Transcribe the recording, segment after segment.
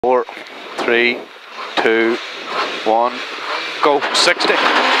4, 3, 2, 1, go. 60.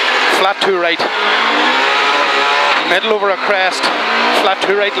 Flat 2 right. Middle over a crest. Flat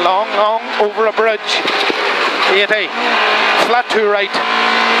 2 right. Long, long over a bridge. 80. Flat 2 right.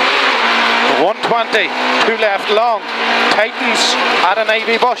 120. 2 left long. Tightens at an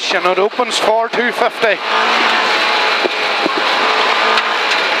ivy bush and it opens for 250.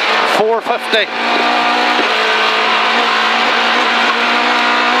 450.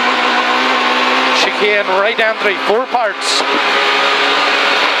 Chicane right entry, 4 parts.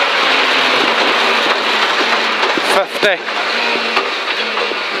 50.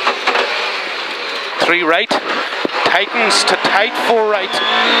 3 right. Tightens to tight, 4 right.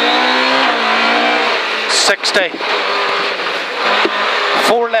 60.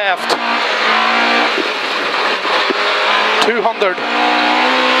 4 left. 200.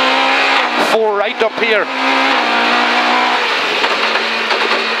 4 right up here.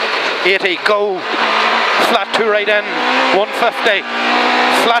 80, go. Flat 2 right in. 150.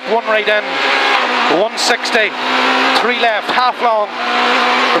 Flat 1 right in. 160. 3 left, half long.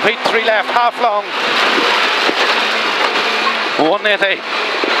 Repeat, 3 left, half long. 180.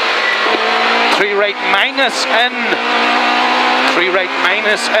 3 right minus in. 3 right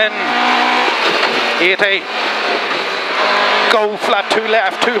minus in. 80. Go. Flat 2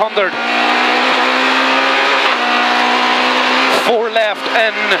 left, 200. 4 left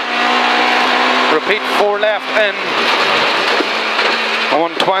in. Repeat, 4 left in.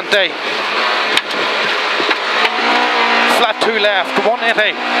 120. Flat 2 left,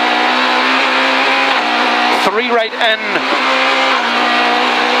 180. 3 right in.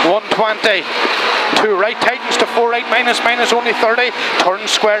 120. 2 right, tightens to 4 right, minus only 30. Turn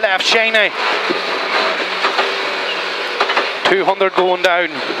square left, shiny. 200 going down.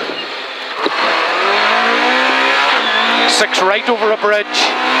 6 right over a bridge.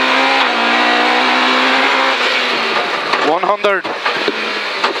 100.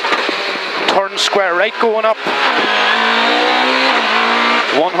 Turn square right going up.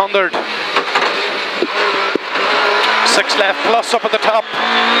 100. 6 left plus up at the top.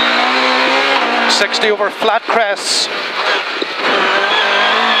 60 over flat crest.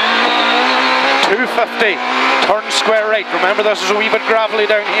 250. Turn square right. Remember, this is a wee bit gravelly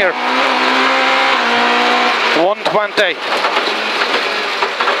down here. 120.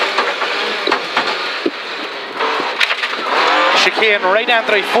 Chicane right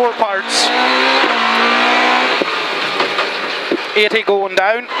entry, 4 parts. 80 going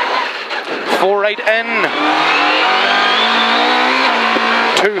down. 4 right in.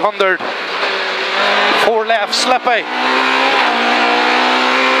 200. 4 left slippy.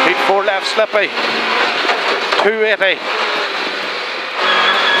 4 left slippy. 280.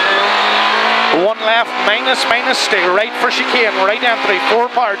 1 left minus, stay right for chicane, right entry, 4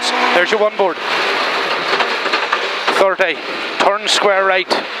 parts. There's your 1 board. 30. Turn square right.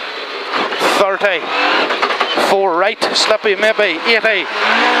 30. 4 right, slippy maybe. 80.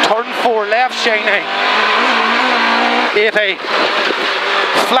 Turn 4 left, shiny. 80.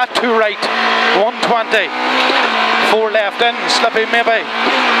 Flat 2 right. 120. 4 left in, slippy maybe.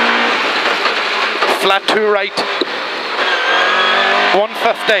 Flat 2 right.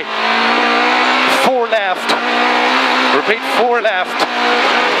 150. 4 left. Repeat, 4 left.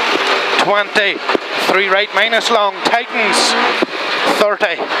 20. 3 right minus long. Tightens.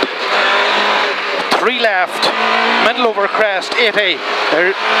 30. 3 left. Middle over crest. 80.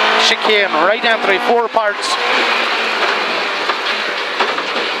 There, chicane. Right entry. 4 parts.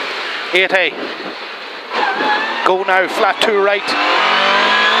 80. Go now. Flat 2 right.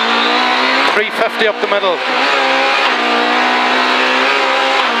 350 up the middle.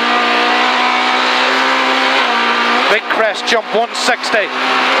 Big crest jump, 160.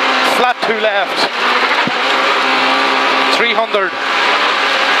 Flat 2 left. 300.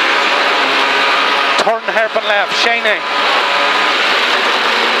 Turn hairpin left, shiny.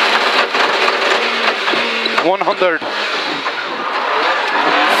 100.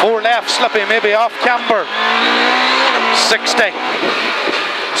 4 left, slippy, maybe off camber. 60.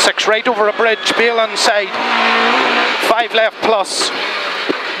 6 right over a bridge, bail inside. 5 left plus.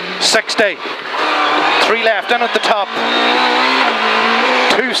 60. 3 left in at the top.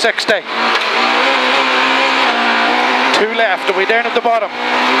 260. 2 left, are we down at the bottom?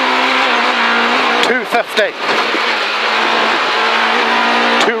 250.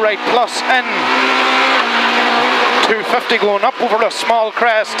 2 right plus in. 250 going up over a small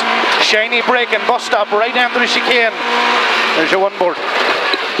crest. Shiny break and bus stop right under the chicane. There's your 1 board.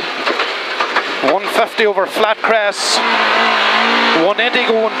 150 over flat crest. 180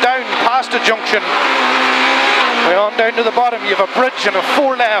 going down past the junction. Way on down to the bottom, you have a bridge and a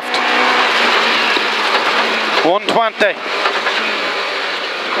 4 left. 120.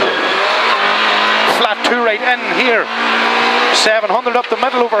 Flat 2 right in here. 700 up the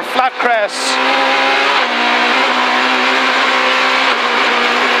middle over flat crest.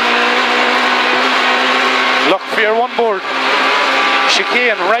 Look for your one board.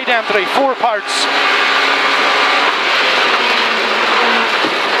 Chicane, right entry, 4 parts.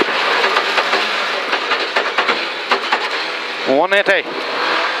 $180.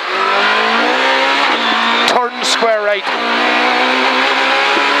 Turn square right.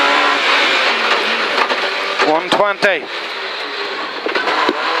 $120.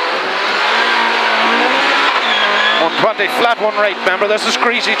 120 flat 1 right. Remember, this is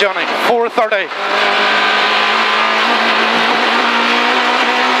greasy, Johnny. 430.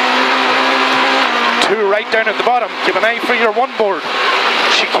 Two right down at the bottom. Keep an eye for your one board.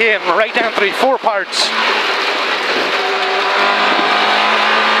 Chicane, right entry, 4 parts.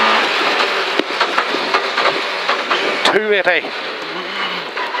 $280.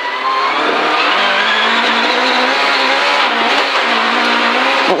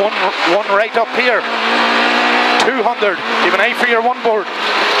 One right up here. 200. Keep an eye for your one board.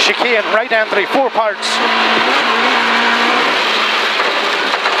 Chicane, right entry, 4 parts.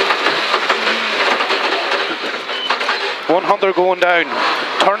 $100 going down.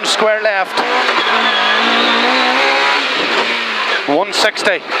 Turn square left.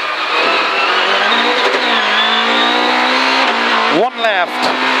 160. 1 left.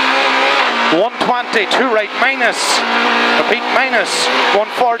 120, 2 right minus. Repeat, minus.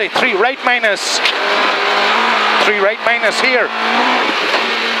 140, 3 right minus. 3 right minus here.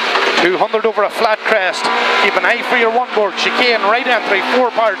 200 over a flat crest. Keep an eye for your one board. Chicane, right entry,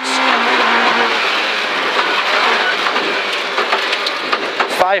 4 parts.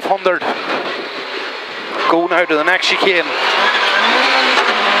 500. Go now to the next chicane.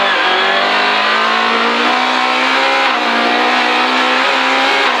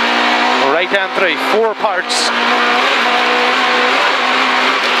 Right entry, 4 parts.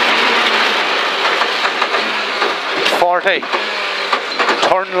 $40.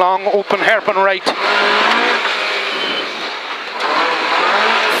 Turn long, open hairpin right.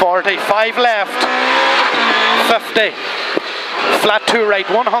 45 left. 50. Flat 2 right,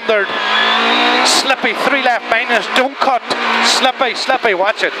 100. Slippy, 3 left minus, don't cut. Slippy, slippy,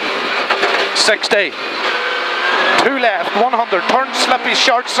 watch it. 60. 2 left, 100. Turn slippy,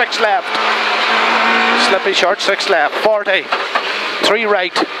 short 6 left. Slippy, short 6 left. 40. 3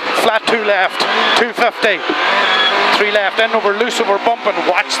 right, flat 2 left. 250. 3 left, in over loose over bumping.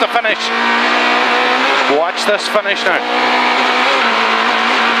 Watch the finish. Watch this finish now.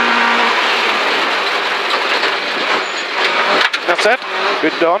 That's it.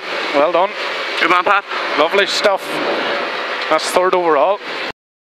 Good done. Well done. Good man, Pat. Lovely stuff. That's 3rd overall.